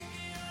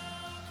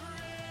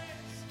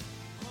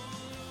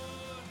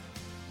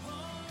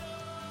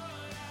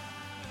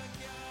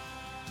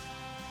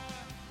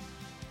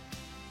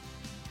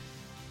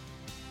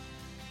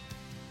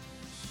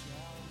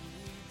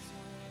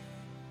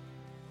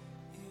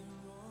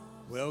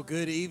Well,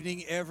 good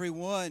evening,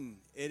 everyone.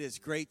 It is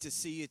great to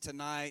see you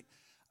tonight.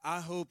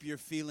 I hope you're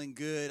feeling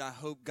good. I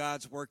hope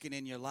God's working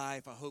in your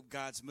life. I hope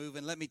God's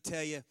moving. Let me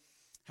tell you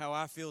how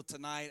I feel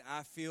tonight.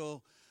 I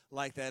feel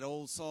like that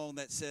old song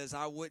that says,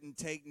 I wouldn't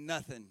take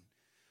nothing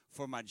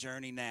for my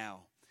journey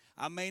now.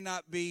 I may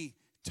not be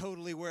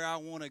totally where I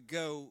want to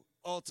go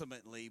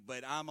ultimately,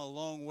 but I'm a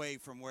long way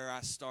from where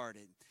I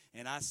started.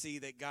 And I see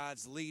that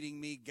God's leading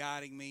me,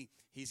 guiding me.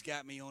 He's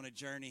got me on a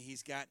journey.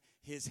 He's got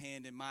His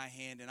hand in my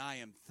hand, and I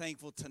am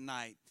thankful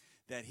tonight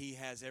that He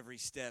has every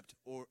step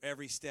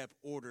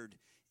ordered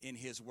in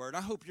His Word.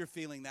 I hope you're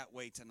feeling that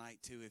way tonight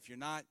too. If you're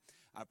not,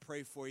 I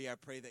pray for you. I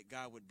pray that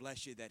God would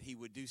bless you, that He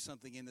would do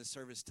something in the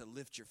service to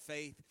lift your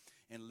faith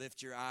and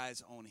lift your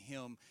eyes on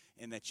Him,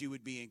 and that you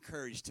would be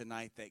encouraged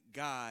tonight that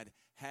God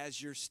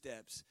has your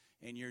steps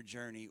and your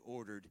journey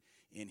ordered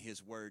in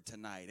His Word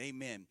tonight.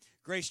 Amen.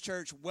 Grace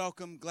Church,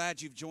 welcome.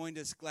 Glad you've joined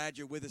us. Glad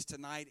you're with us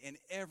tonight. And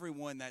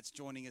everyone that's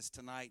joining us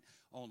tonight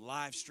on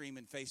live stream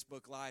and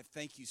Facebook Live,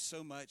 thank you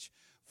so much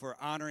for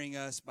honoring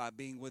us by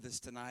being with us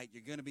tonight.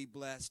 You're going to be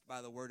blessed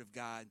by the Word of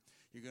God.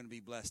 You're going to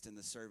be blessed in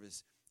the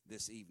service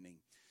this evening.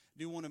 I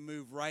do want to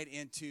move right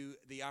into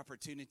the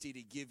opportunity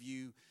to give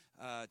you,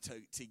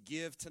 to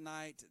give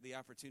tonight, the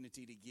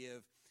opportunity to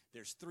give.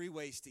 There's 3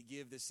 ways to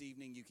give this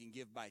evening. You can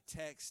give by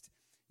text.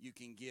 You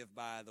can give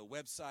by the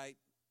website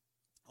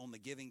on the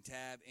giving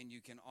tab, and you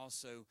can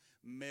also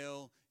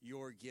mail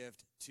your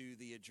gift to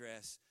the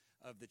address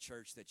of the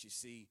church that you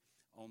see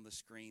on the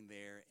screen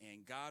there.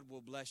 And God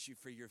will bless you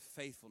for your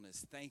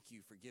faithfulness. Thank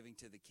you for giving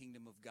to the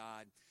kingdom of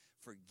God,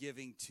 for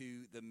giving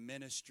to the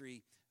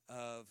ministry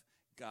of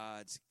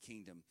God's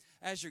kingdom.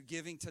 As you're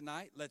giving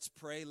tonight, let's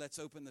pray. Let's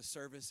open the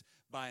service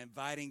by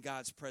inviting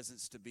God's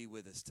presence to be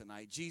with us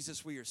tonight.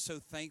 Jesus, we are so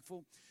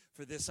thankful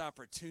for this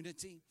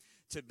opportunity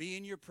to be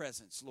in your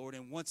presence, Lord.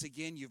 And once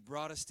again, you've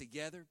brought us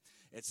together.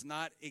 It's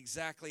not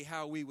exactly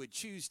how we would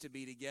choose to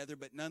be together,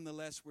 but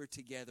nonetheless, we're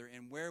together.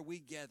 And where we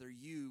gather,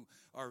 you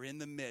are in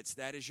the midst.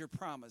 That is your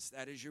promise.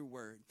 That is your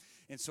word.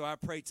 And so I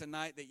pray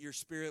tonight that your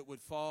spirit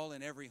would fall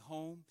in every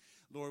home.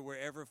 Lord,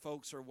 wherever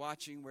folks are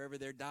watching, wherever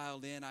they're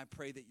dialed in, I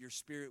pray that your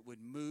spirit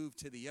would move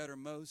to the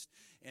uttermost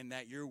and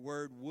that your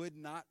word would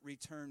not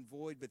return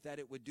void, but that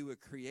it would do a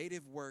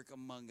creative work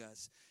among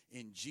us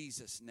in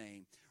Jesus'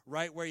 name.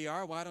 Right where you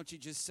are, why don't you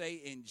just say,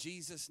 in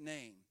Jesus'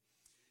 name?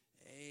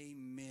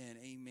 Amen,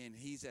 amen.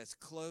 He's as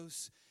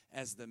close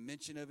as the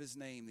mention of his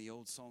name, the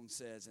old song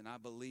says, and I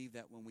believe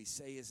that when we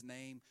say his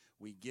name,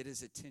 we get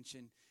his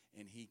attention,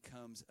 and he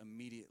comes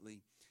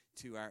immediately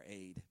to our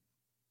aid.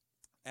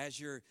 As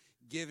you're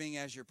giving,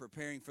 as you're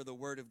preparing for the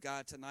Word of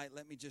God tonight,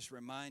 let me just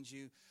remind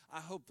you, I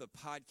hope the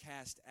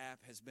podcast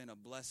app has been a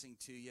blessing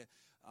to you.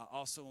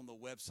 Also on the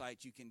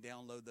website, you can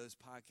download those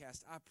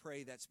podcasts. I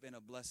pray that's been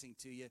a blessing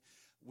to you.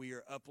 We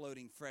are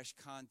uploading fresh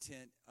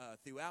content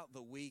throughout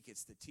the week.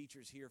 It's the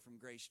teachers here from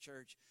Grace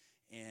Church,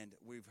 and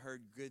we've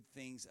heard good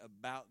things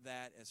about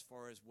that as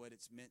far as what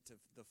it's meant to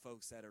the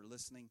folks that are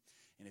listening.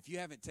 And if you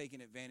haven't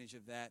taken advantage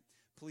of that,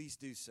 please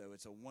do so.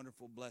 It's a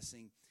wonderful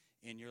blessing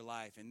in your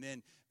life. And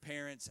then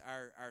parents,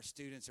 our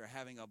students are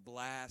having a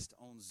blast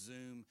on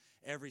Zoom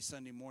every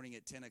Sunday morning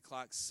at 10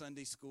 o'clock,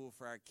 Sunday school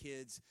for our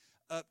kids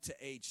up to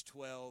age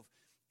 12.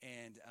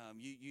 And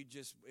you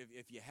just,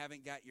 if you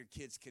haven't got your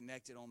kids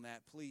connected on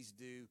that, please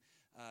do.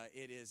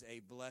 It is a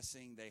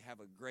blessing. They have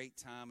a great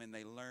time, and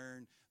they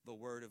learn the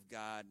Word of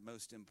God,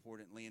 most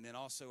importantly. And then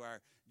also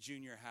our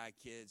junior high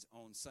kids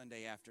on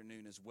Sunday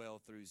afternoon as well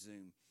through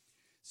Zoom.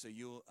 So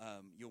you'll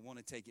want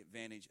to take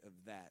advantage of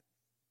that.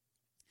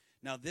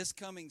 Now, this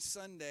coming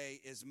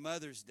Sunday is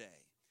Mother's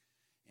Day,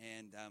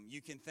 and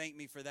you can thank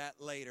me for that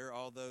later,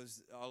 all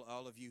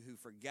of you who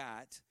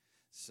forgot.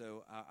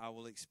 So I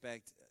will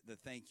expect the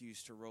thank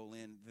yous to roll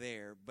in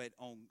there. But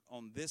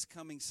on this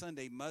coming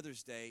Sunday,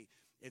 Mother's Day,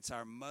 it's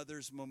our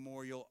Mother's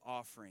Memorial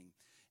Offering,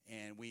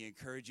 and we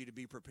encourage you to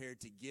be prepared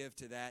to give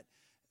to that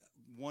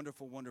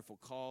wonderful, wonderful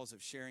cause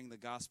of sharing the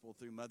gospel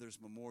through Mother's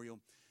Memorial.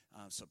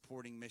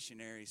 Supporting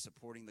missionaries,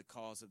 supporting the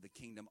cause of the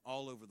kingdom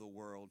all over the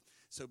world.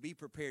 So be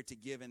prepared to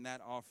give in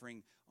that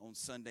offering on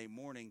Sunday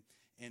morning.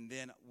 And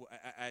then,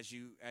 as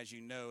you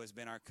know, has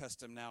been our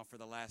custom now for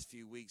the last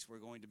few weeks, we're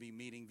going to be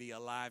meeting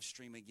via live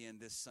stream again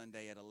this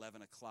Sunday at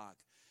 11 o'clock.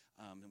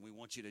 And we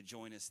want you to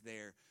join us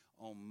there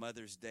on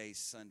Mother's Day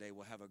Sunday.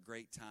 We'll have a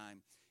great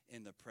time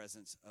in the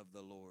presence of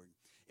the Lord.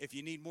 If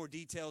you need more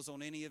details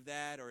on any of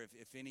that, or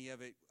if any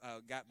of it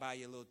got by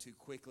you a little too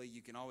quickly,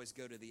 you can always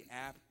go to the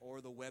app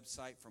or the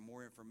website for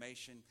more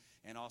information,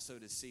 and also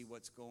to see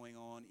what's going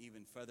on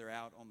even further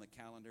out on the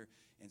calendar.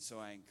 And so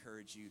I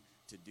encourage you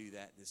to do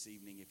that this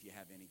evening if you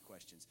have any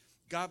questions.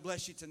 God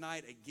bless you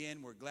tonight.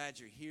 Again, we're glad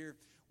you're here.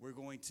 We're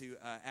going to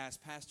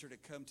ask Pastor to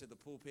come to the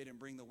pulpit and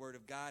bring the Word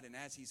of God. And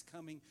as he's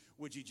coming,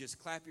 would you just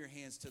clap your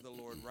hands to the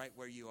Lord right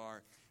where you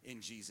are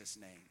in Jesus'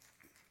 name.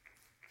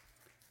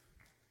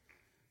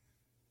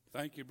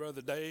 Thank you,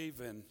 Brother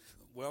Dave, and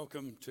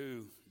welcome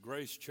to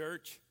Grace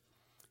Church.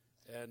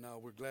 And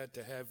we're glad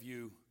to have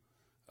you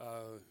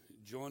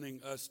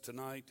joining us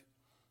tonight.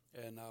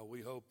 And we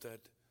hope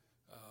that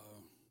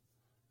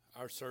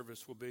our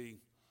service will be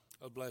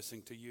a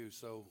blessing to you.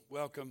 So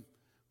welcome.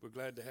 We're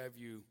glad to have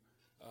you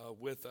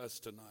with us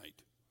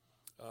tonight.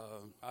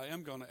 I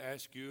am going to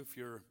ask you, if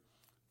you're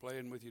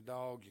playing with your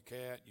dog, your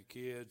cat, your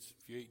kids,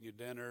 if you're eating your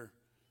dinner,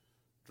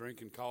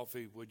 drinking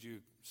coffee, would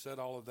you set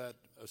all of that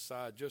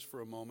aside just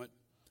for a moment?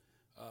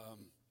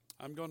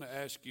 I'm going to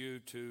ask you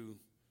to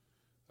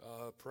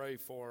pray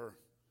for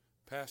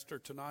Pastor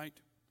tonight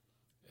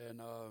and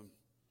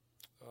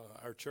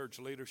our church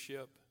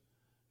leadership.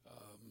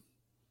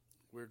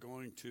 We're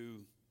going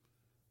to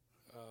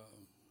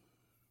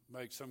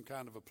make some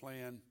kind of a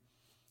plan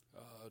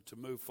to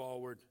move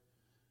forward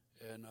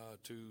and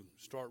to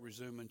start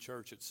resuming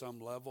church at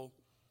some level,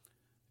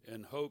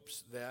 in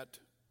hopes that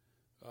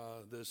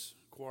this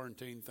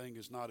quarantine thing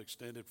is not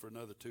extended for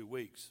another 2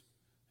 weeks.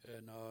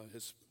 And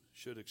it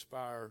should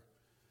expire,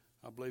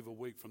 I believe, a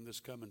week from this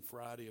coming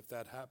Friday. If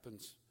that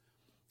happens,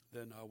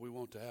 then we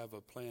want to have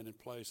a plan in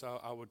place.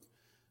 I would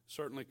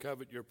certainly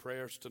covet your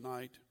prayers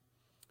tonight,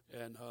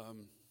 and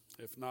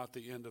if not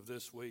the end of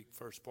this week,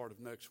 first part of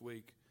next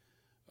week,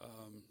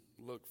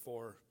 look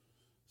for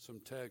some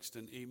text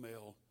and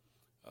email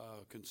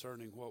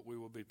concerning what we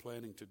will be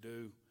planning to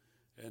do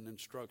and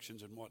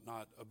instructions and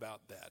whatnot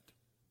about that.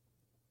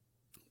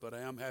 But I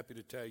am happy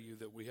to tell you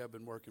that we have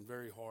been working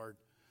very hard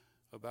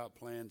about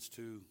plans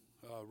to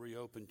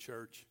reopen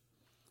church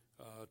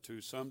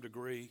to some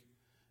degree,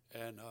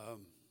 and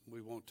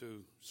we want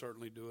to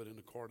certainly do it in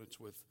accordance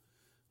with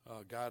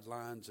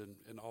guidelines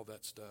and all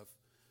that stuff.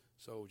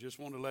 So just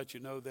want to let you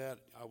know that.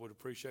 I would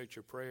appreciate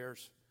your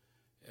prayers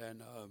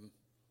and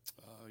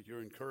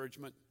your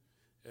encouragement,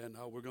 and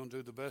we're going to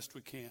do the best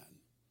we can.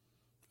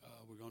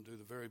 We're going to do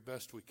the very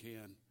best we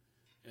can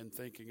in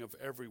thinking of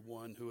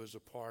everyone who is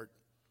a part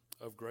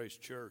of Grace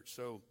Church.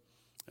 So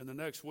in the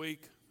next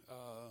week,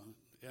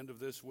 end of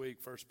this week,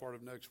 first part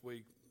of next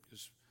week,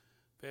 just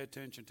pay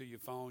attention to your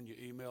phone, your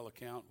email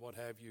account, what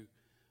have you,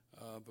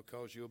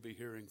 because you'll be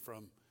hearing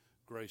from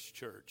Grace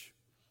Church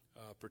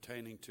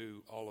pertaining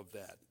to all of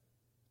that.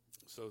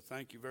 So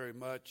thank you very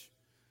much.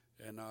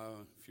 And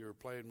if you're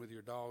playing with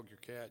your dog, your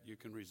cat, you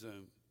can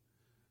resume.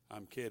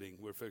 I'm kidding.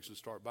 We're fixing to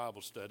start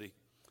Bible study.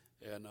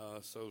 And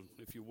so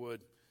if you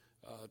would,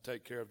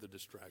 take care of the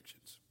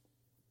distractions.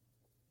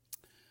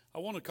 I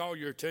want to call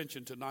your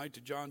attention tonight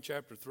to John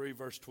chapter 3,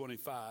 verse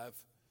 25.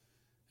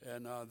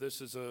 And this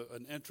is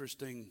an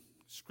interesting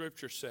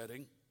scripture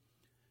setting.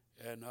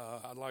 And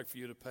I'd like for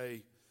you to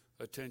pay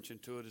attention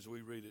to it as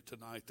we read it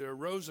tonight. There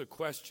arose a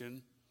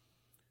question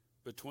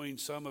between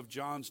some of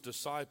John's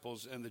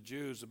disciples and the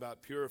Jews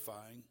about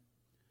purifying.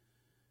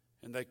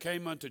 And they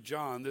came unto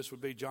John, this would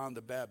be John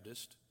the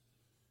Baptist,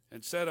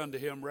 and said unto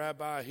him,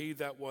 Rabbi, he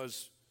that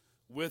was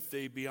with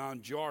thee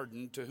beyond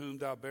Jordan, to whom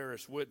thou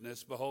bearest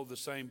witness, behold, the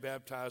same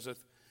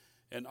baptizeth,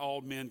 and all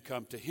men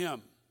come to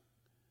him.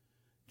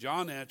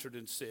 John answered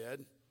and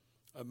said,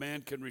 a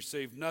man can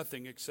receive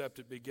nothing except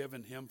it be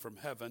given him from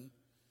heaven.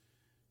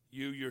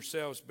 You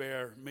yourselves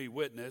bear me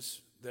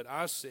witness that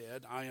I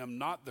said, I am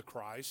not the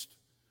Christ,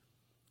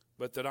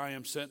 but that I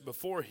am sent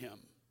before him.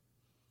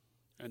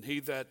 And he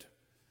that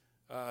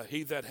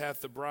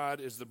hath the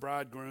bride is the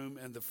bridegroom,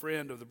 and the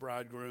friend of the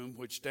bridegroom,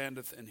 which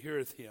standeth and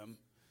heareth him.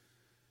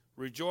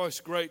 Rejoice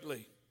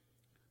greatly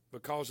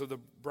because of the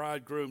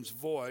bridegroom's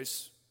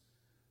voice.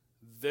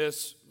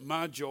 This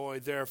my joy,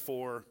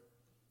 therefore,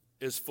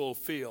 is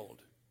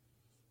fulfilled.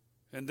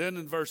 And then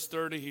in verse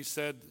 30, he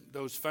said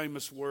those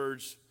famous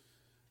words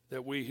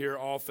that we hear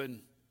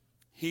often,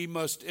 he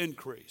must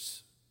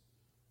increase,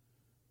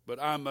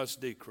 but I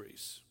must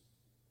decrease.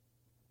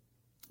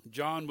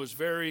 John was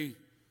very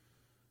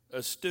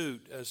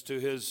astute as to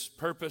his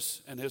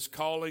purpose and his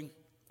calling.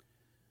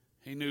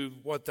 He knew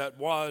what that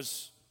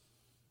was.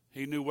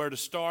 He knew where to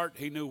start.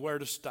 He knew where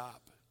to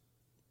stop.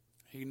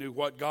 He knew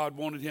what God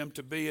wanted him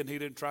to be, and he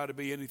didn't try to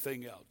be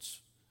anything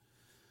else.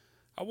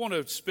 I want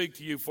to speak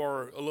to you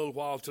for a little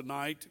while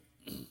tonight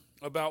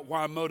about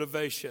why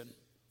motivation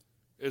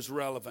is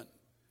relevant.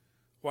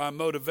 Why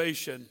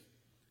motivation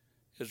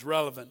is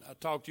relevant. I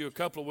talked to you a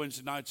couple of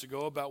Wednesday nights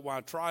ago about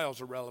why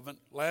trials are relevant.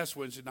 Last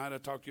Wednesday night I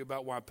talked to you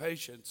about why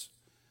patience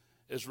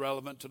is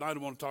relevant. Tonight I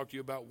want to talk to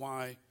you about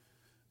why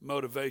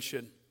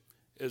motivation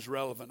is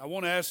relevant. I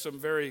want to ask some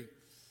very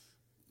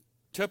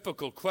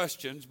typical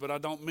questions, but I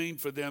don't mean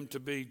for them to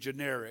be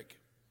generic.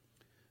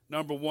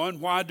 Number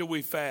one, why do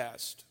we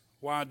fast?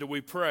 Why do we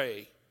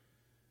pray?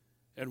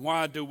 And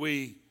why do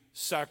we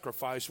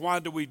sacrifice? Why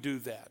do we do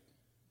that?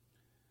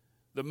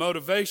 The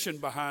motivation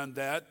behind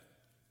that,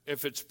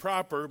 if it's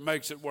proper,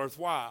 makes it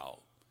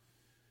worthwhile.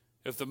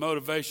 If the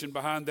motivation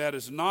behind that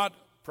is not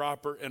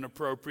proper and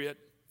appropriate,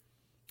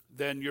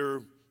 then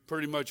you're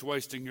pretty much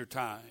wasting your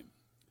time.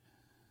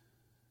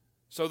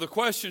 So the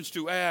questions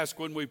to ask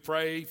when we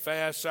pray,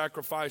 fast,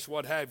 sacrifice,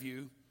 what have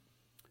you,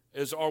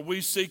 is, are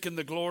we seeking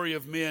the glory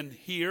of men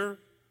here?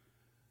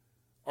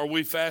 Are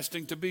we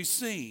fasting to be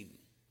seen?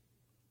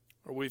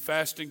 Are we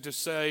fasting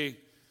to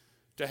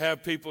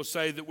have people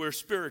say that we're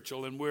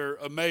spiritual and we're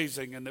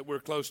amazing and that we're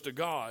close to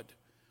God?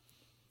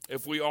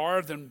 If we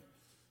are, then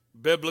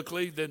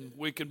biblically, then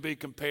we can be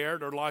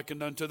compared or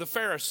likened unto the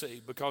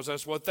Pharisee, because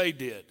that's what they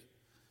did.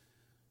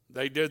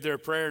 They did their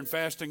prayer and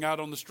fasting out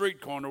on the street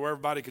corner where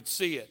everybody could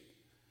see it.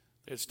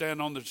 They'd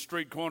stand on the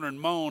street corner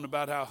and moan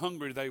about how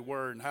hungry they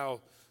were and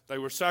how they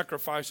were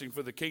sacrificing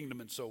for the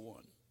kingdom and so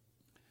on.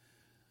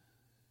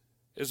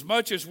 As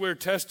much as we're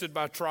tested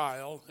by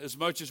trial, as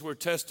much as we're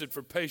tested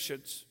for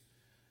patience,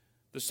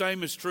 the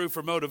same is true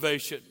for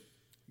motivation.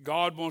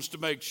 God wants to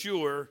make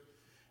sure,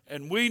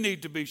 and we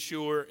need to be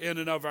sure in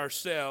and of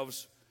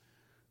ourselves,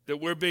 that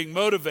we're being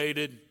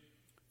motivated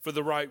for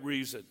the right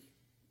reason.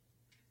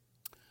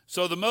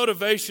 So the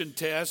motivation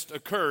test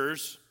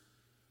occurs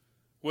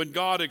when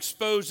God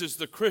exposes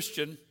the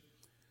Christian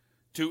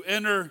to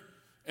inner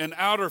and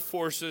outer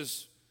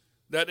forces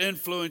that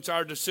influence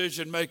our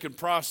decision-making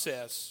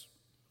process.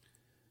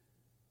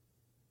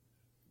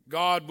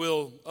 God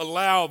will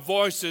allow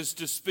voices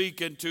to speak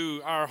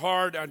into our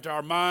heart and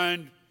our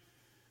mind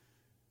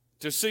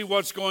to see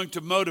what's going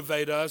to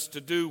motivate us to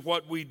do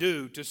what we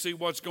do, to see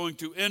what's going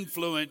to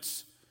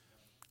influence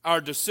our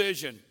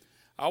decision.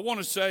 I want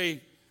to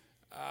say,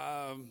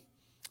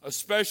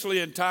 especially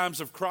in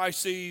times of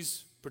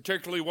crises,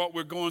 particularly what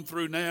we're going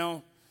through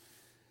now,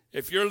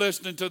 if you're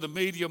listening to the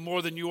media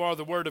more than you are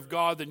the Word of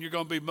God, then you're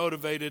going to be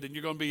motivated and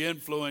you're going to be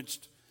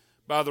influenced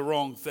by the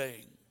wrong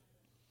thing.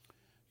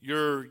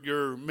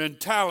 Your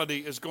mentality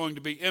is going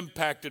to be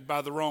impacted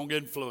by the wrong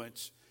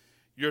influence.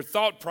 Your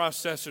thought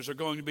processes are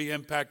going to be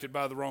impacted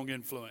by the wrong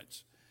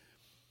influence.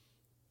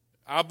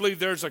 I believe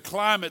there's a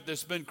climate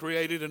that's been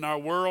created in our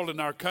world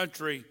and our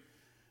country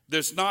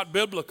that's not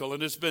biblical,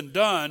 and it's been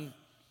done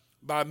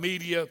by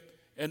media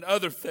and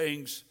other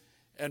things.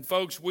 And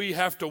folks, we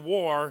have to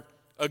war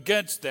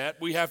against that.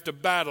 We have to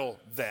battle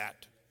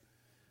that.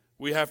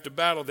 We have to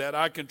battle that.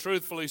 I can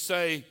truthfully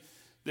say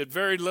that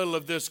very little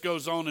of this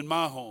goes on in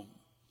my home.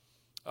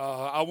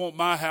 I want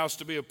my house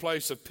to be a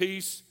place of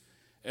peace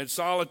and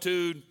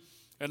solitude,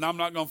 and I'm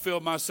not going to fill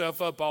myself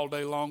up all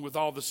day long with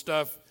all the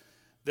stuff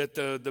that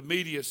the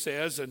media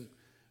says. And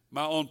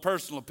my own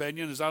personal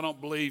opinion is I don't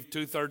believe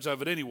 2/3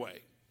 of it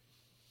anyway.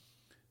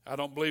 I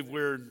don't believe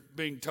we're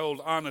being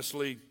told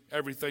honestly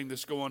everything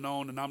that's going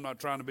on, and I'm not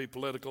trying to be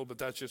political, but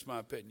that's just my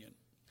opinion.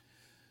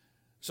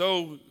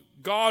 So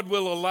God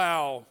will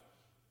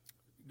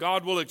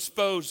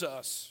expose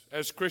us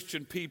as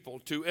Christian people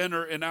to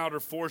inner and outer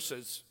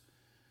forces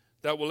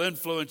that will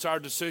influence our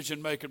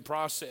decision-making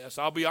process.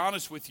 I'll be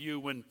honest with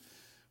you,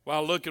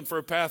 while looking for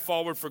a path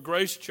forward for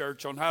Grace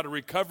Church on how to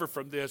recover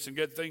from this and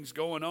get things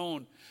going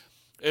on,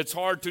 it's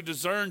hard to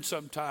discern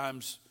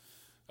sometimes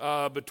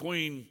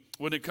between,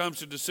 when it comes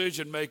to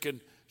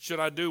decision-making,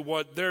 should I do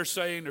what they're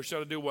saying, or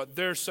should I do what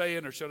they're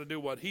saying, or should I do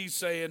what he's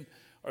saying,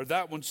 or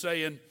that one's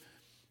saying.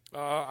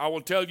 I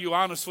will tell you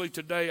honestly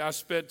today, I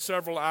spent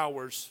several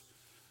hours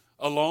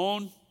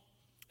alone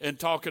and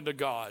talking to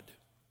God.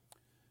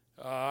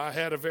 I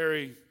had a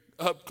very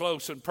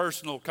up-close and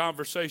personal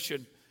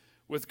conversation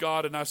with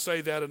God, and I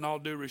say that in all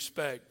due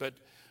respect. But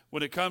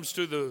when it comes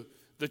to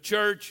the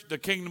church, the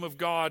kingdom of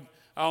God,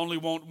 I only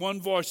want one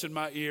voice in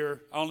my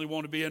ear. I only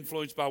want to be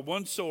influenced by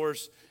one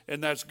source,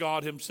 and that's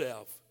God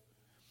himself.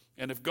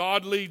 And if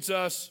God leads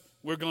us,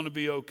 we're going to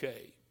be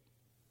okay.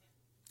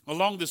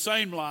 Along the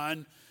same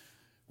line,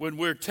 when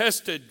we're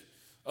tested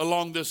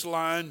along this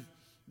line,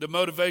 the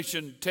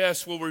motivation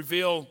test will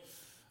reveal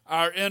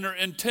our inner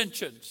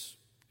intentions.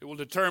 It will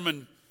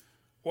determine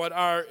what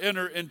our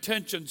inner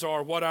intentions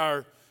are, what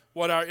our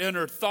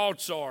inner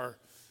thoughts are.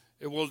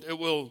 It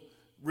will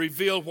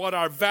reveal what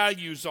our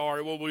values are.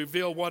 It will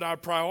reveal what our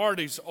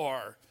priorities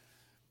are.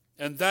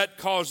 And that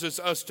causes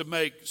us to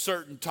make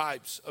certain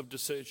types of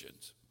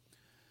decisions.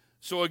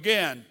 So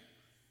again,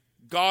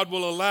 God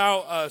will allow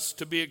us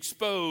to be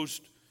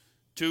exposed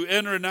to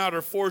inner and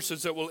outer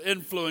forces that will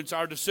influence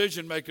our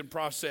decision-making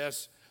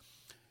process.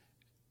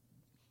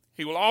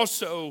 He will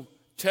also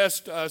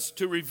test us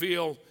to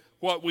reveal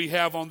what we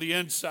have on the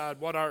inside,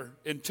 what our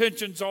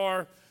intentions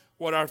are,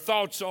 what our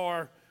thoughts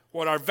are,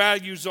 what our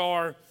values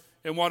are,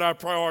 and what our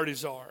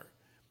priorities are.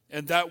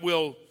 And that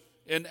will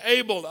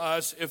enable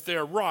us, if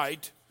they're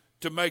right,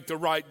 to make the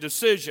right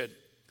decision.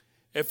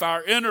 If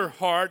our inner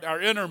heart,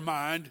 our inner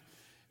mind,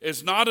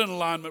 is not in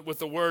alignment with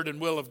the word and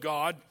will of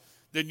God,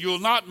 then you'll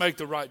not make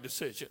the right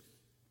decision.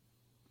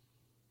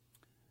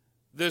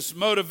 This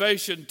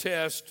motivation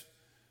test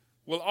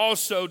will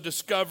also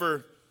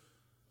discover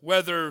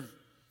whether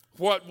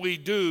what we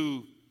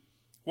do,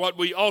 what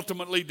we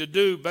ultimately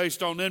do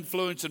based on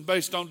influence and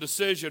based on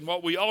decision,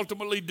 what we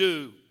ultimately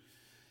do,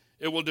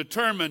 it will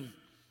determine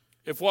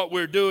if what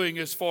we're doing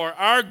is for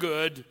our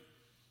good,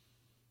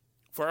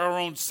 for our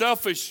own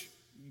selfish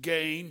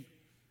gain,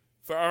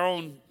 for our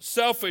own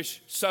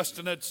selfish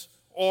sustenance,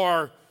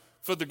 or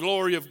for the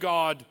glory of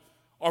God,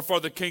 or for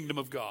the kingdom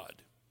of God.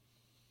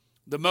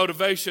 The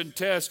motivation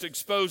test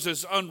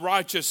exposes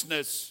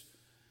unrighteousness.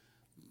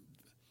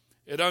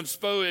 It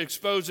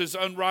exposes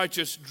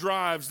unrighteous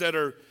drives that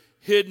are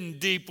hidden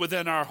deep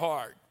within our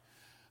heart.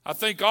 I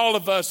think all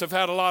of us have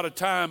had a lot of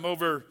time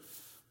over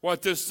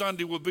what this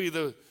Sunday will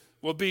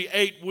be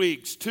 8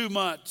 weeks, 2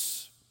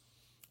 months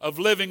of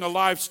living a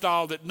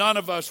lifestyle that none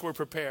of us were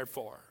prepared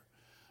for.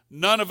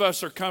 None of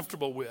us are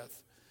comfortable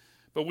with.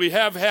 But we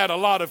have had a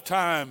lot of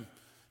time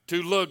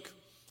to look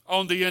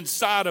on the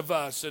inside of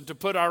us and to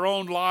put our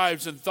own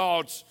lives and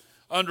thoughts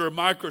under a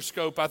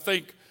microscope. I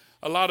think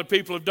a lot of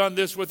people have done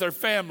this with their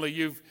family.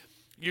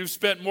 You've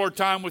spent more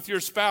time with your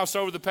spouse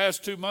over the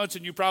past 2 months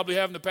than you probably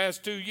have in the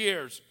past 2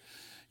 years.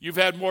 You've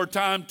had more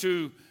time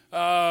to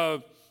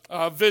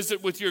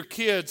visit with your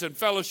kids and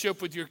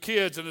fellowship with your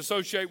kids and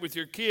associate with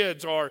your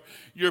kids or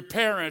your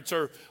parents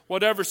or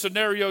whatever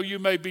scenario you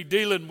may be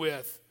dealing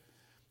with.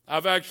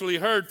 I've actually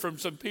heard from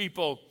some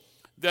people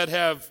that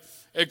have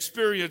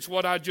experienced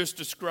what I just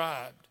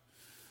described.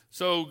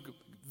 So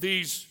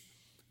this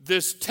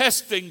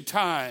testing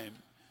time,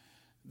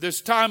 this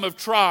time of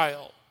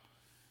trial,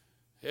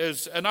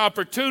 is an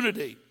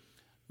opportunity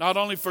not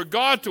only for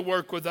God to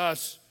work with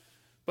us,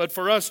 but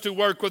for us to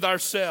work with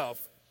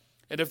ourselves.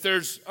 And if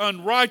there's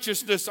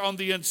unrighteousness on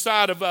the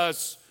inside of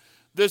us,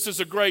 this is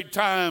a great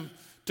time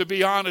to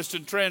be honest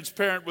and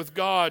transparent with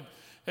God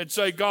and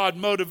say, God,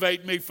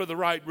 motivate me for the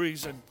right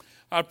reason.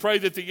 I pray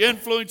that the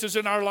influences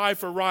in our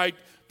life are right,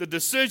 the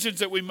decisions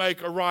that we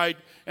make are right,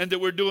 and that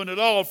we're doing it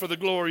all for the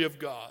glory of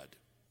God.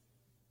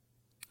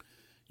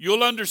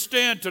 You'll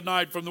understand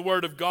tonight from the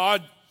Word of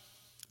God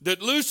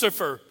that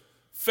Lucifer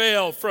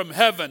fell from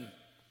heaven.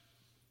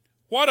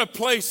 What a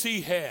place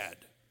he had.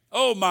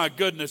 Oh my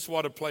goodness,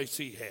 what a place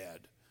he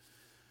had.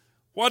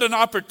 What an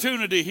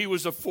opportunity he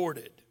was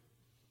afforded.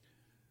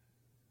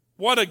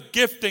 What a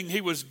gifting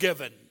he was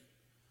given.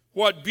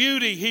 What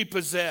beauty he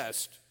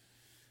possessed.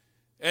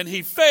 And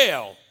he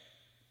fell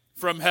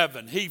from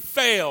heaven. He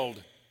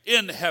failed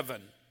in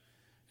heaven.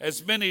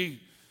 As many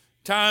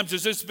times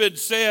as it's been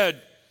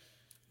said,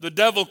 the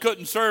devil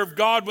couldn't serve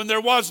God when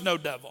there was no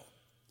devil.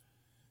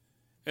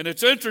 And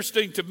it's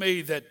interesting to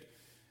me that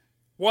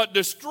what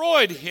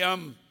destroyed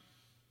him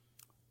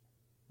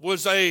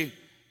was a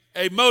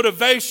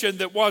motivation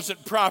that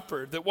wasn't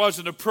proper, that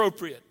wasn't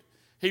appropriate.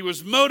 He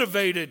was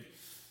motivated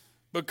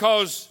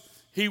because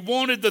he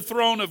wanted the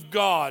throne of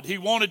God. He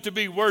wanted to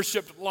be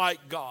worshiped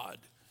like God.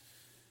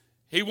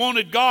 He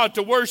wanted God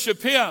to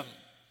worship him.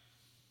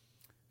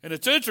 And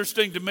it's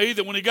interesting to me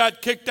that when he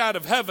got kicked out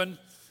of heaven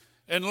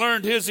and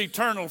learned his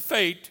eternal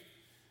fate,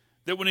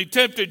 that when he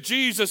tempted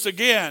Jesus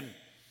again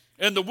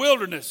in the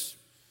wilderness,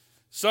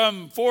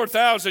 some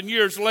 4,000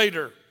 years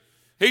later,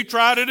 he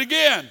tried it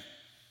again,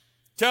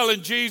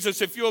 telling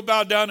Jesus, if you'll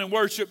bow down and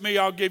worship me,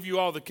 I'll give you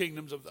all the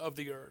kingdoms of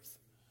the earth.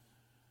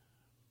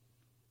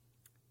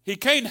 He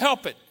can't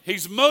help it.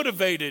 He's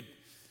motivated.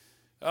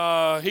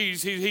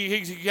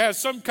 He has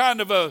some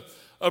kind of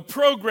a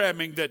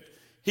programming that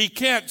he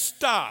can't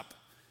stop.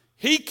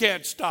 He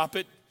can't stop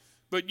it,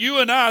 but you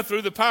and I,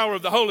 through the power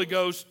of the Holy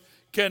Ghost,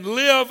 can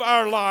live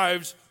our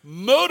lives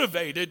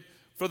motivated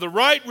for the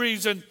right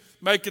reason,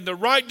 making the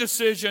right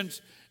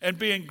decisions, and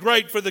being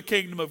great for the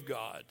kingdom of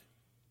God.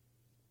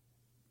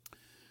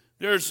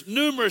 There's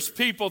numerous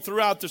people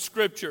throughout the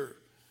Scripture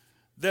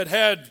that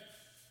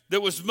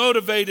was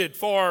motivated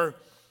for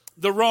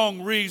the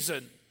wrong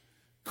reason.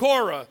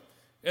 Korah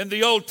in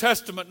the Old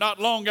Testament, not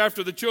long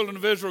after the children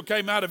of Israel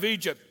came out of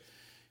Egypt,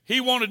 he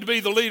wanted to be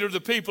the leader of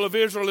the people of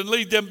Israel and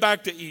lead them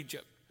back to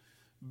Egypt.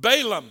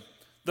 Balaam,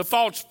 the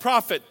false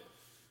prophet,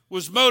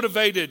 was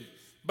motivated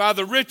by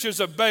the riches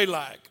of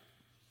Balak.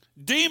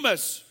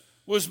 Demas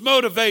was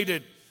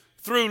motivated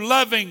through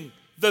loving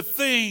the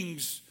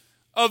things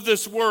of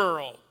this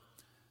world.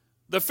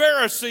 The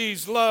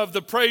Pharisees loved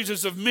the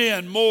praises of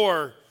men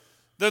more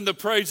than the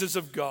praises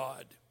of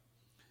God.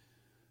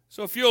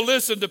 So if you'll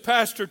listen to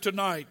Pastor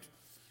tonight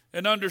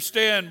and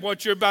understand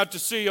what you're about to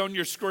see on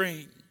your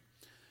screen,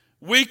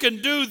 we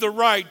can do the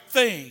right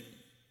thing,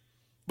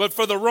 but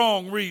for the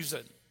wrong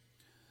reason.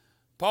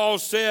 Paul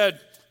said,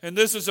 and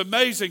this is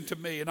amazing to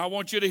me, and I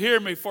want you to hear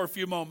me for a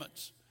few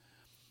moments.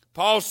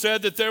 Paul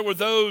said that there were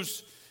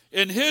those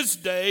in his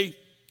day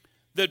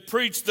that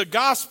preached the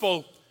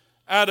gospel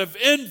out of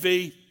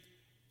envy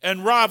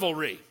and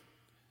rivalry.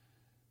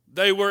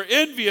 They were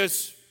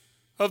envious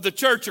of the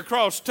church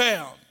across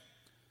town.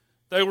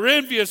 They were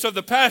envious of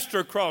the pastor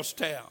across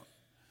town.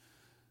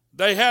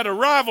 They had a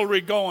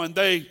rivalry going.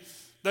 They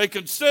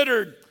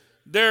considered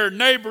their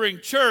neighboring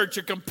church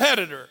a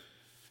competitor,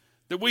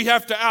 that we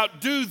have to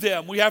outdo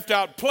them, we have to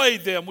outplay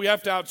them, we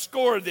have to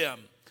outscore them.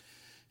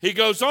 He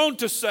goes on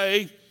to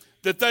say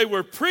that they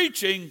were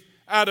preaching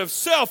out of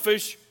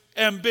selfish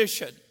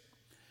ambition.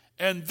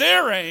 And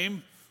their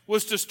aim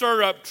was to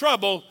stir up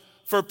trouble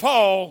for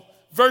Paul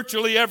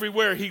virtually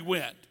everywhere he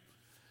went.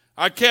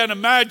 I can't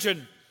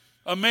imagine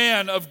a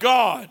man of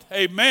God,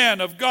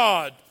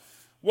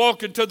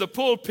 walking to the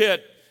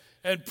pulpit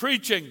and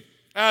preaching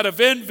out of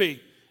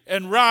envy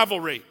and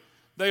rivalry.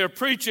 They are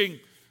preaching,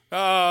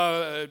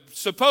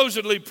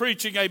 supposedly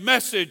preaching a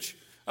message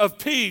of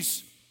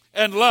peace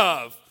and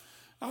love.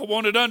 I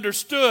want it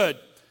understood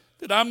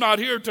that I'm not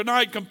here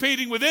tonight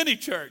competing with any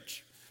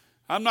church.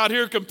 I'm not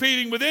here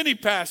competing with any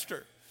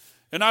pastor.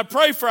 And I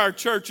pray for our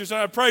churches and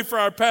I pray for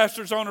our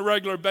pastors on a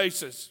regular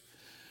basis.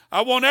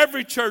 I want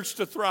every church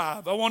to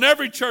thrive. I want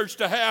every church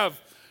to have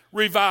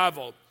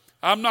revival.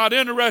 I'm not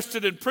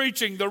interested in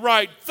preaching the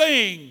right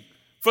thing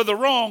for the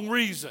wrong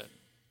reason.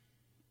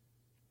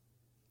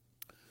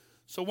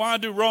 So why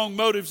do wrong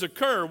motives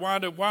occur? Why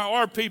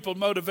are people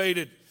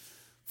motivated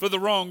for the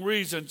wrong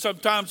reason?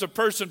 Sometimes a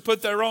person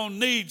put their own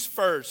needs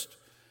first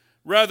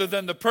rather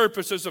than the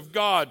purposes of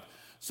God.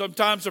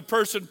 Sometimes a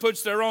person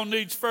puts their own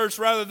needs first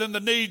rather than the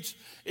needs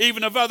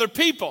even of other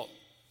people.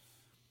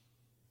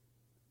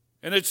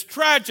 And it's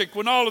tragic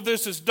when all of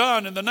this is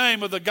done in the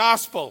name of the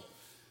gospel.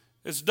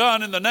 It's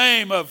done in the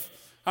name of,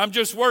 I'm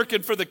just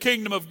working for the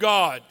kingdom of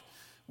God.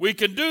 We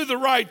can do the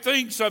right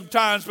thing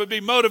sometimes, but be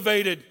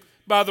motivated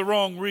by the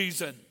wrong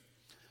reason.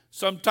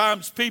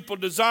 Sometimes people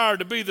desire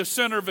to be the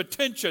center of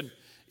attention,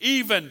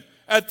 even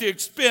at the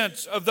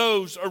expense of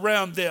those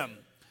around them.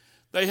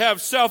 They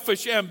have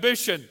selfish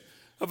ambition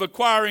of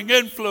acquiring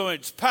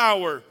influence,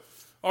 power,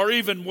 or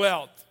even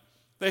wealth.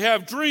 They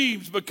have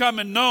dreams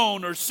becoming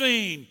known or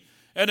seen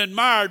and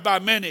admired by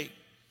many.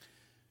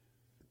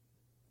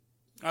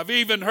 I've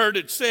even heard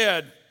it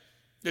said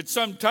that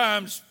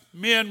sometimes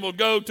men will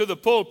go to the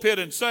pulpit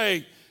and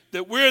say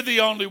that we're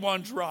the only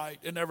ones right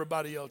and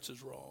everybody else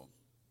is wrong.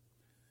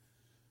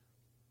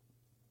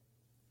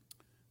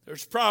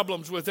 There's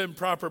problems with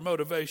improper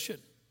motivation.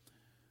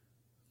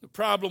 The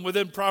problem with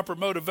improper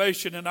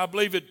motivation, and I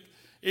believe it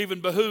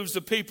even behooves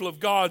the people of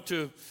God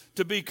to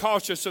be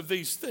cautious of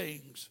these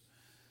things.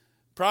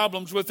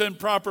 Problems with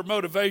improper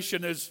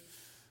motivation is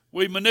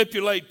we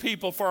manipulate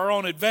people for our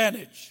own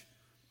advantage.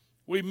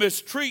 We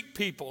mistreat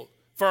people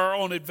for our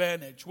own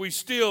advantage. We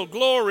steal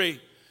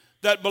glory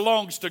that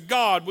belongs to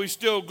God. We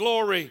steal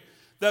glory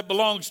that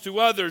belongs to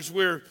others.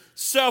 We're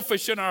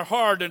selfish in our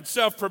heart and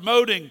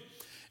self-promoting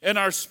in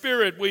our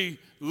spirit. We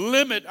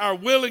limit our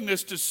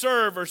willingness to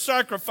serve or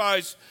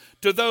sacrifice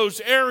to those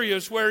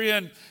areas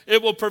wherein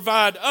it will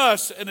provide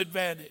us an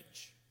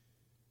advantage.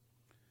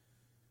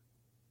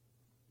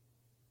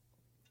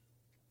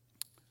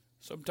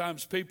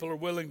 Sometimes people are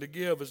willing to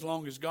give as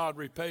long as God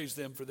repays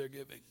them for their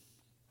giving.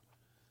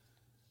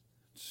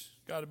 It's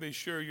got to be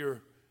sure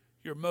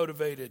you're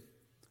motivated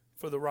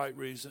for the right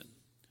reason.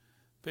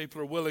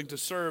 People are willing to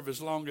serve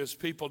as long as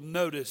people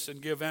notice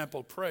and give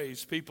ample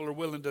praise. People are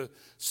willing to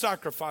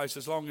sacrifice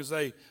as long as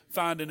they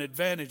find an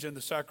advantage in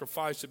the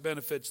sacrifice that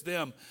benefits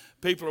them.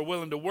 People are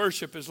willing to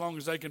worship as long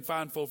as they can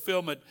find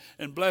fulfillment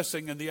and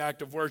blessing in the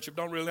act of worship.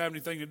 Don't really have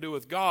anything to do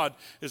with God.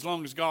 As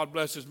long as God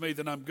blesses me,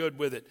 then I'm good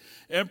with it.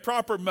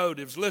 Improper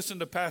motives, listen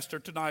to Pastor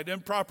tonight,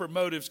 improper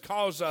motives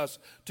cause us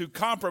to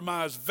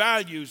compromise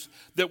values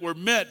that were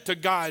meant to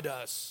guide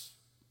us.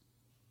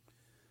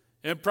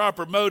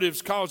 Improper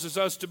motives causes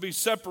us to be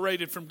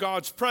separated from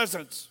God's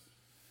presence.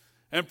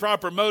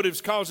 Improper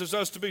motives causes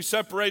us to be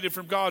separated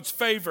from God's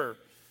favor.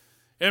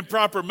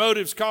 Improper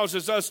motives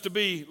causes us to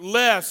be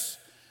less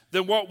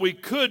than what we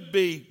could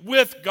be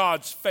with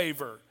God's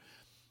favor.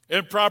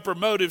 Improper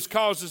motives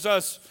causes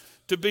us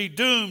to be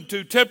doomed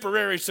to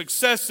temporary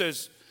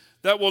successes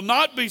that will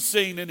not be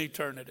seen in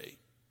eternity.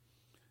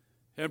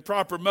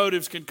 Improper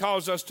motives can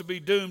cause us to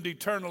be doomed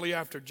eternally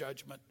after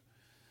judgment.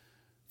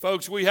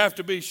 Folks, we have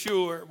to be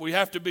sure. We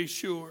have to be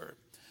sure.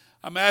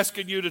 I'm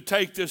asking you to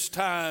take this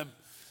time,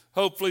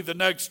 hopefully the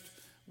next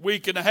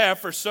week and a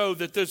half or so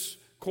that this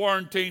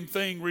quarantine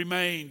thing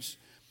remains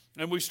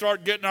and we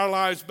start getting our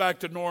lives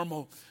back to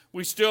normal.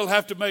 We still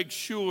have to make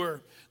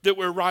sure that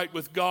we're right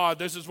with God.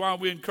 This is why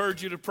we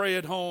encourage you to pray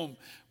at home.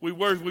 We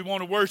want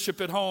to worship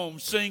at home,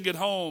 sing at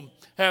home,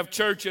 have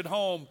church at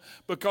home,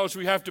 because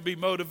we have to be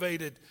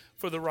motivated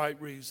for the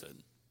right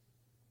reason.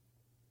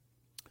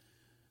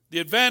 The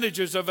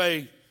advantages of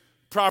a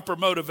proper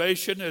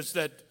motivation is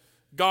that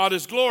God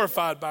is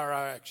glorified by our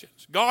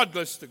actions. God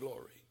gets the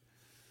glory.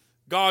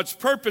 God's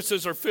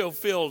purposes are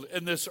fulfilled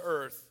in this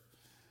earth.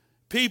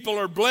 People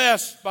are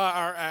blessed by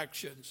our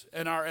actions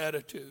and our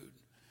attitude.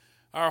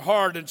 Our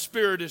heart and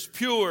spirit is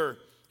pure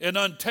and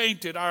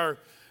untainted.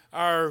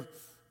 Our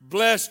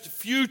blessed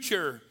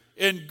future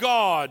in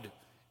God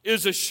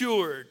is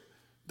assured.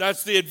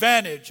 That's the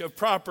advantage of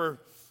proper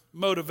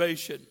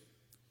motivation.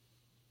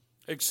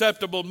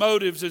 Acceptable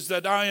motives is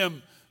that I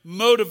am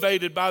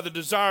motivated by the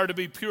desire to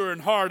be pure in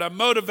heart. I'm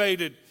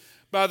motivated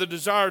by the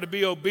desire to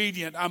be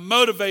obedient. I'm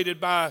motivated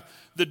by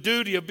the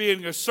duty of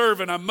being a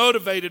servant. I'm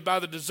motivated by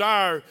the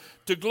desire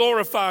to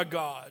glorify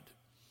God.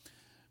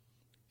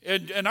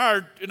 And in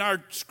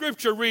our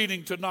scripture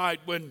reading tonight,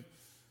 when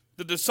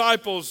the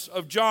disciples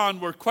of John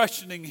were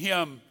questioning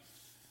him,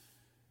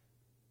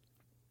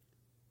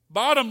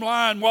 bottom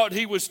line, what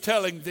he was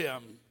telling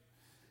them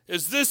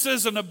is, this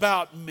isn't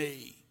about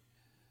me.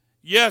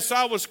 Yes,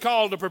 I was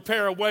called to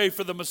prepare a way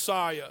for the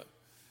Messiah.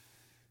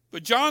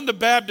 But John the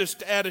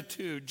Baptist's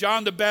attitude,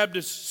 John the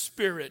Baptist's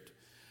spirit,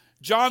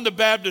 John the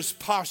Baptist's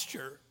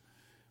posture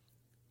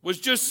was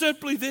just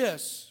simply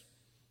this.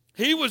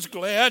 He was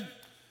glad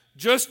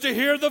just to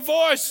hear the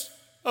voice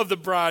of the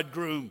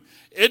bridegroom.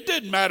 It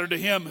didn't matter to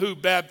him who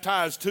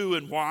baptized who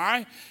and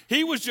why.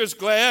 He was just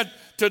glad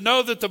to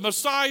know that the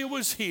Messiah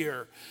was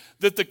here,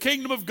 that the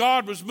kingdom of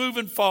God was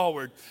moving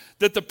forward,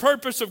 that the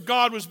purpose of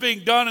God was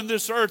being done in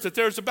this earth, that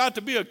there's about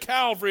to be a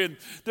Calvary, and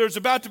there's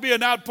about to be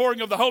an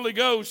outpouring of the Holy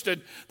Ghost,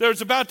 and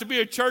there's about to be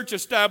a church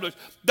established.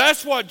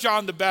 That's what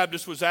John the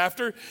Baptist was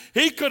after.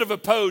 He could have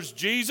opposed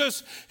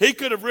Jesus. He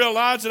could have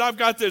realized that I've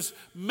got this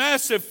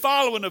massive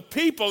following of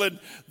people, and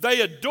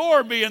they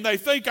adore me, and they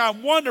think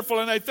I'm wonderful,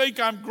 and they think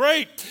I'm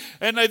great,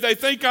 and they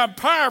think I'm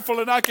powerful,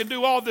 and I can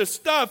do all this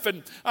stuff,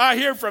 and I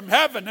hear from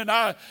heaven, and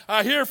I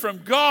hear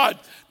from God.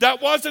 That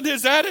wasn't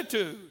his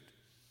attitude.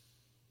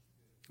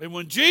 And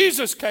when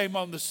Jesus came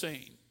on the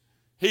scene,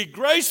 he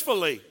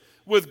gracefully,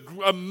 with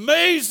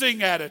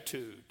amazing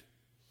attitude.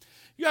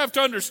 You have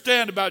to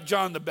understand about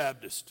John the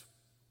Baptist.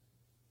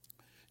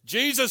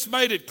 Jesus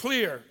made it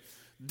clear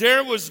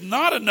there was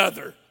not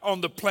another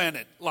on the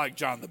planet like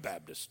John the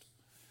Baptist.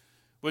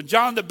 When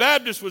John the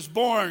Baptist was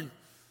born,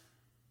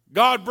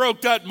 God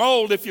broke that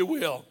mold, if you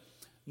will.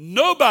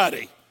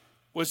 Nobody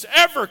was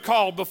ever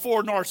called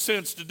before nor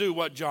since to do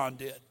what John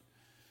did.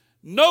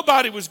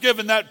 Nobody was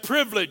given that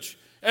privilege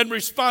and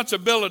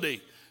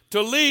responsibility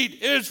to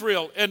lead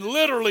Israel in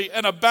literally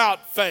an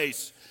about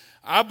face.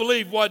 I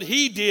believe what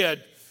he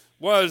did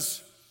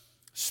was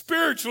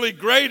spiritually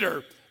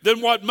greater than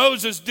what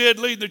Moses did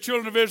leading the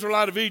children of Israel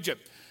out of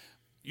Egypt.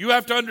 You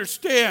have to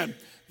understand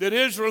that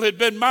Israel had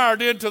been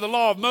mired into the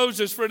law of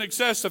Moses for in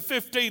excess of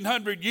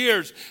 1,500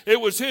 years.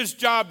 It was his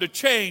job to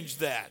change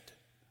that.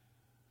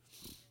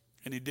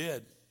 And he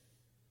did.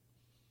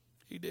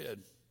 He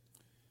did.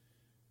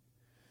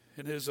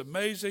 And his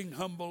amazing,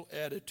 humble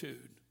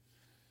attitude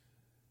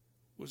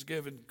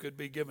could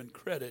be given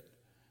credit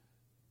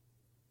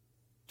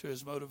to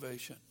his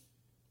motivation.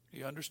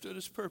 He understood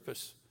his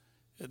purpose,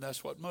 and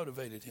that's what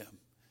motivated him.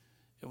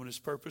 And when his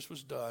purpose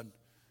was done,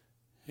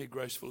 he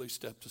gracefully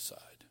stepped aside.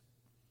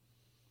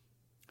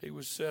 He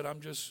said,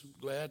 I'm just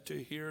glad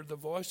to hear the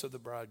voice of the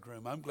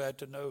bridegroom. I'm glad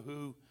to know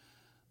who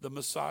the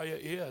Messiah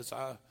is.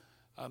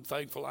 I'm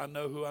thankful I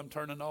know who I'm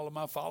turning all of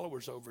my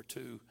followers over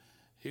to.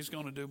 He's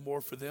going to do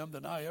more for them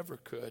than I ever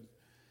could.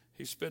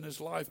 He spent his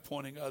life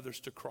pointing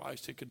others to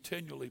Christ. He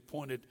continually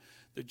pointed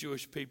the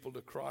Jewish people to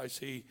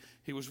Christ. He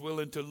was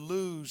willing to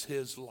lose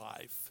his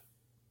life.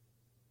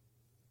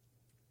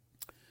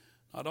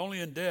 Not only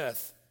in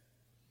death,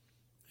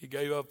 he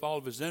gave up all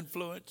of his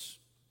influence.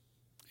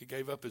 He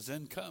gave up his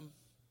income.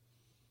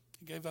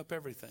 He gave up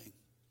everything.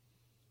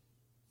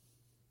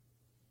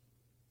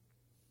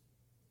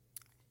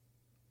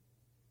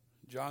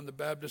 John the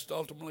Baptist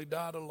ultimately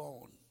died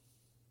alone.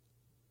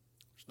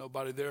 There's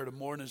nobody there to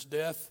mourn his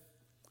death.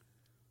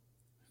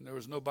 And there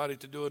was nobody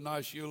to do a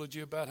nice eulogy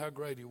about how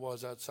great he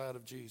was outside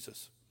of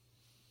Jesus.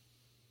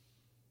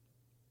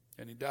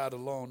 And he died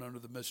alone under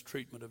the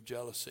mistreatment of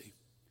jealousy.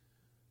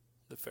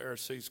 The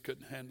Pharisees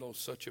couldn't handle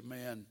such a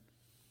man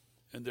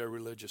in their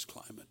religious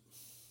climate.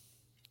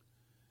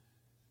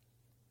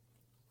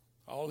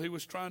 All he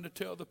was trying to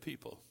tell the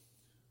people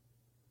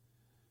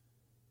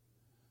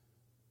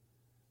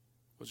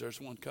was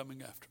there's one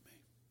coming after me.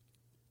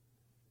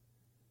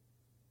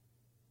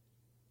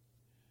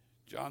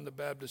 John the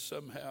Baptist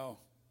somehow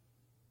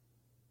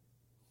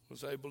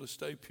was able to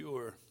stay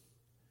pure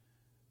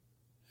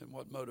in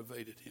what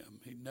motivated him.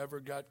 He never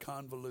got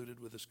convoluted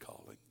with his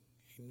calling.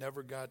 He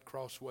never got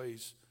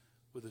crossways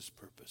with his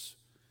purpose.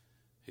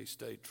 He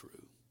stayed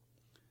true.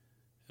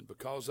 And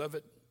because of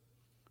it,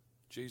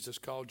 Jesus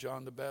called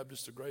John the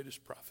Baptist the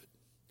greatest prophet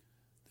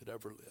that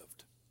ever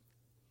lived.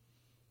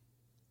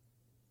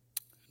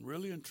 And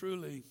really and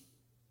truly,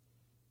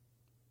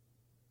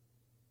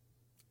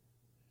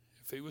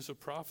 if he was a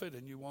prophet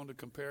and you want to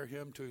compare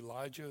him to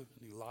Elijah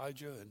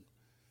and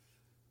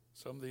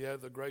some of the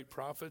other great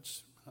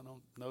prophets, I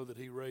don't know that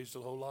he raised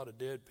a whole lot of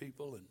dead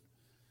people and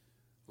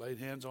laid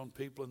hands on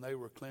people and they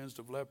were cleansed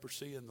of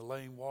leprosy and the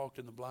lame walked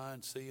and the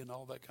blind see and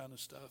all that kind of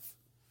stuff.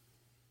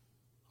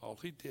 All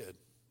he did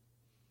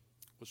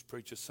was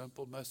preach a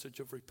simple message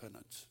of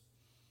repentance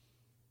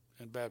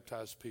and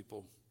baptize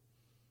people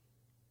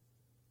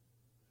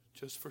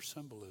just for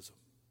symbolism,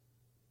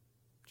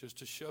 just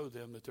to show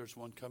them that there's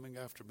one coming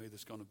after me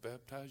that's going to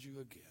baptize you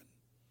again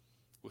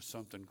with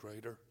something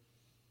greater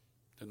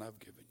than I've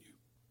given you.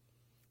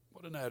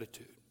 What an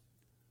attitude.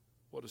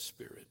 What a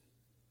spirit.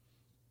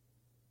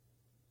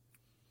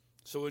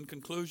 So in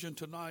conclusion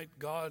tonight,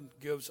 God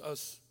gives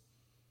us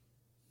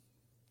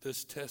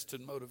this test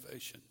and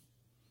motivation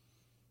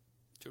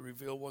to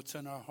reveal what's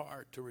in our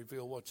heart, to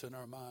reveal what's in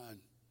our mind.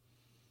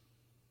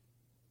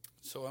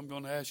 So I'm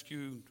going to ask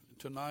you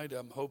tonight,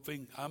 I'm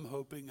hoping,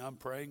 I'm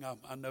praying,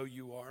 I know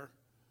you are,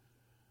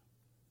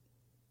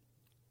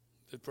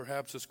 that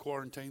perhaps this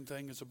quarantine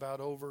thing is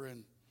about over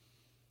and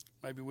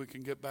maybe we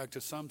can get back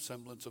to some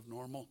semblance of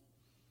normal.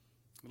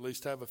 At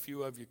least have a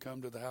few of you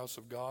come to the house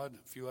of God,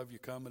 a few of you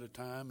come at a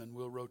time, and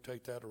we'll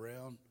rotate that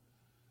around.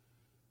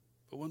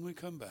 But when we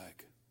come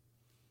back,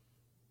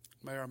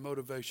 may our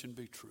motivation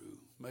be true.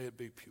 May it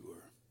be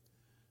pure.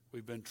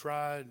 We've been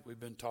tried. We've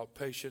been taught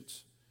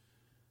patience.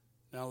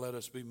 Now let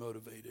us be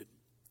motivated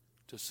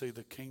to see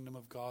the kingdom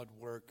of God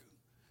work.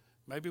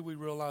 Maybe we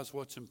realize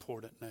what's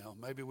important now.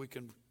 Maybe we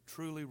can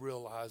truly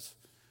realize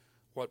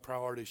what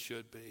priorities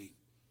should be.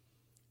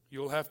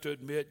 You'll have to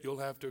admit, you'll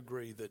have to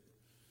agree that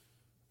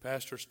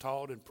pastors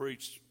taught and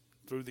preached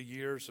through the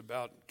years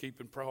about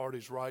keeping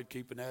priorities right,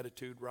 keeping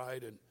attitude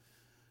right. And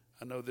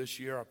I know this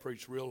year I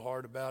preached real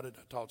hard about it.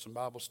 I taught some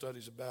Bible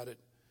studies about it.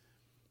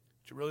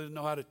 But you really didn't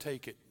know how to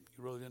take it.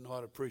 You really didn't know how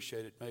to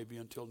appreciate it maybe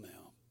until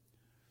now.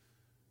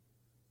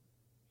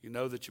 You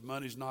know that your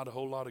money's not a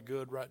whole lot of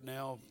good right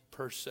now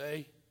per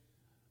se.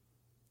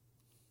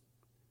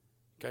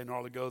 Can't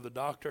hardly go to the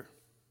doctor.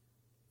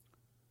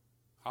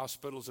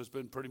 Hospitals has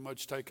been pretty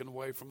much taken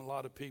away from a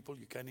lot of people.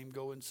 You can't even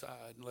go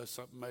inside unless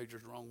something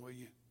major's wrong with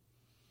you.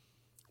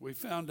 We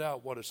found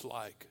out what it's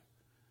like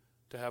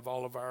to have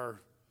all of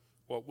our,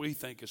 what we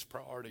think is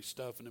priority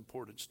stuff and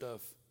important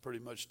stuff, pretty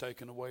much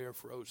taken away or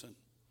frozen.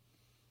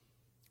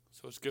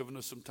 So it's given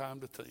us some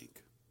time to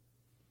think.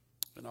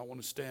 And I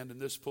want to stand in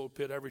this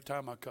pulpit. Every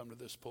time I come to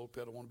this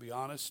pulpit, I want to be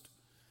honest.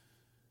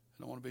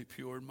 And I want to be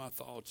pure in my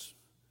thoughts.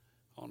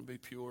 I want to be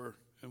pure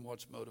in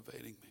what's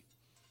motivating me.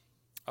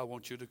 I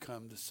want you to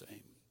come the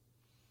same.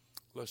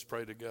 Let's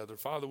pray together.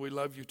 Father, we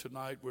love you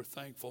tonight. We're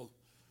thankful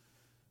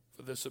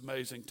for this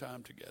amazing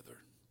time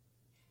together.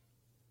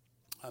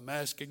 I'm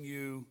asking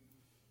you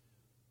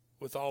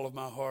with all of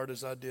my heart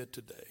as I did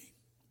today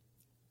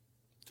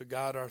to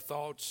guide our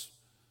thoughts.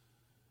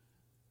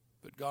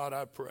 But God,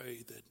 I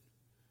pray that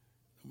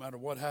no matter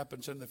what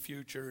happens in the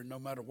future and no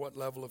matter what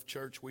level of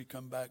church we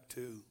come back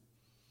to,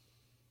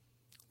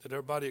 that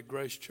everybody at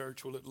Grace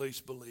Church will at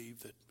least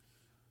believe that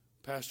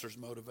pastor's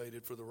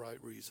motivated for the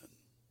right reason.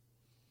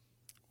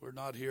 We're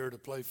not here to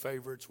play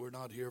favorites. We're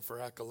not here for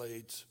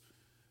accolades.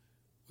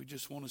 We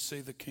just want to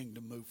see the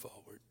kingdom move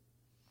forward.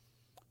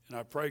 And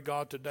I pray,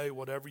 God, today,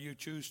 whatever you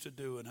choose to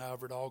do and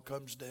however it all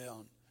comes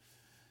down,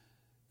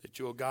 that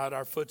you'll guide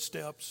our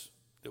footsteps,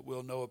 that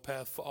we'll know a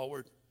path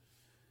forward,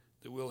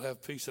 that we'll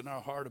have peace in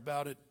our heart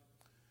about it.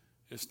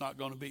 It's not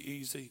going to be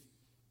easy.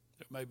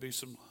 There may be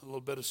a little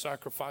bit of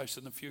sacrifice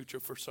in the future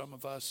for some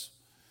of us.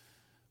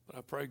 But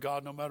I pray,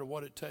 God, no matter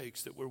what it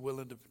takes, that we're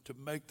willing to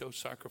make those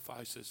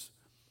sacrifices,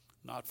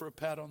 not for a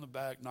pat on the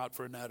back, not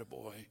for an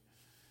attaboy,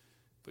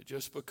 but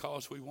just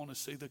because we want to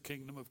see the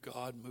kingdom of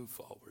God move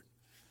forward.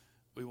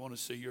 We want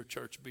to see your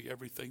church be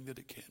everything that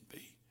it can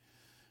be.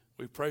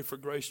 We pray for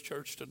Grace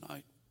Church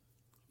tonight.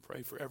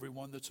 Pray for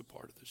everyone that's a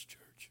part of this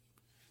church.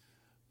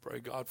 Pray,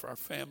 God, for our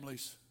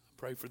families.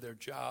 Pray for their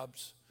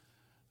jobs.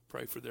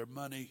 Pray for their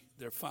money,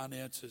 their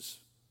finances,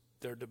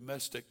 their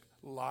domestic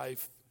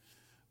life.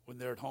 When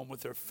they're at home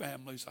with their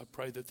families, I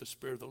pray that the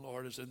Spirit of the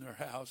Lord is in their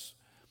house.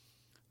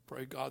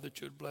 Pray, God,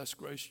 that you'd bless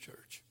Grace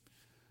Church.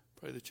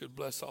 Pray that you'd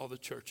bless all the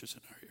churches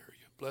in our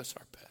area. Bless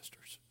our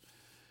pastors.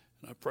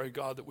 And I pray,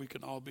 God, that we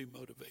can all be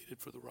motivated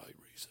for the right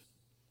reason.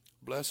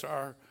 Bless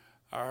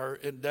our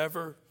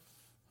endeavor.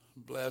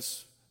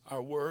 Bless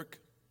our work.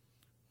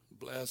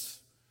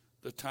 Bless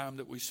the time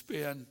that we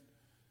spend.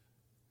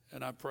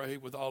 And I pray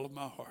with all of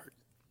my heart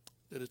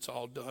that it's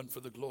all done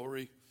for the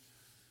glory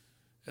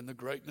and the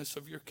greatness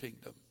of your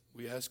kingdom.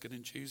 We ask it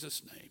in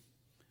Jesus' name.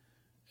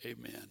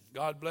 Amen.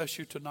 God bless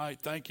you tonight.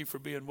 Thank you for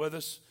being with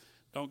us.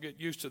 Don't get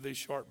used to these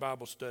short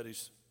Bible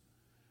studies.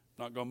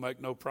 Not going to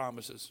make no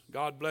promises.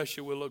 God bless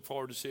you. We'll look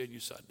forward to seeing you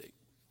Sunday.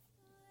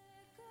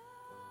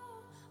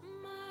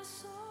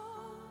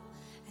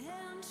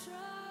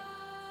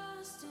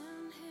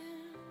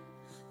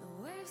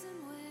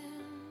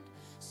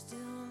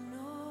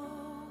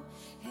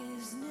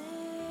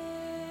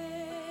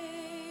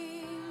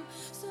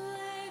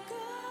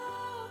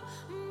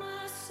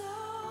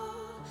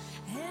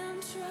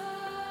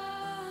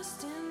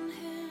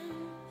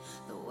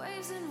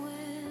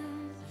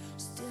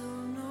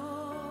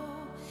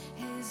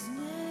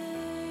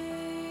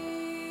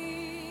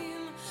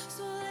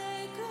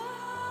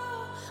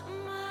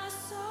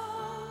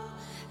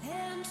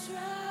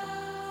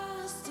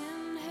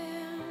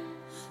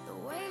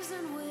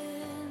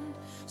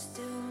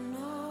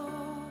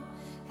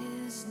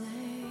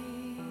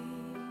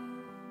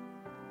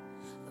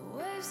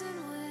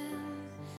 And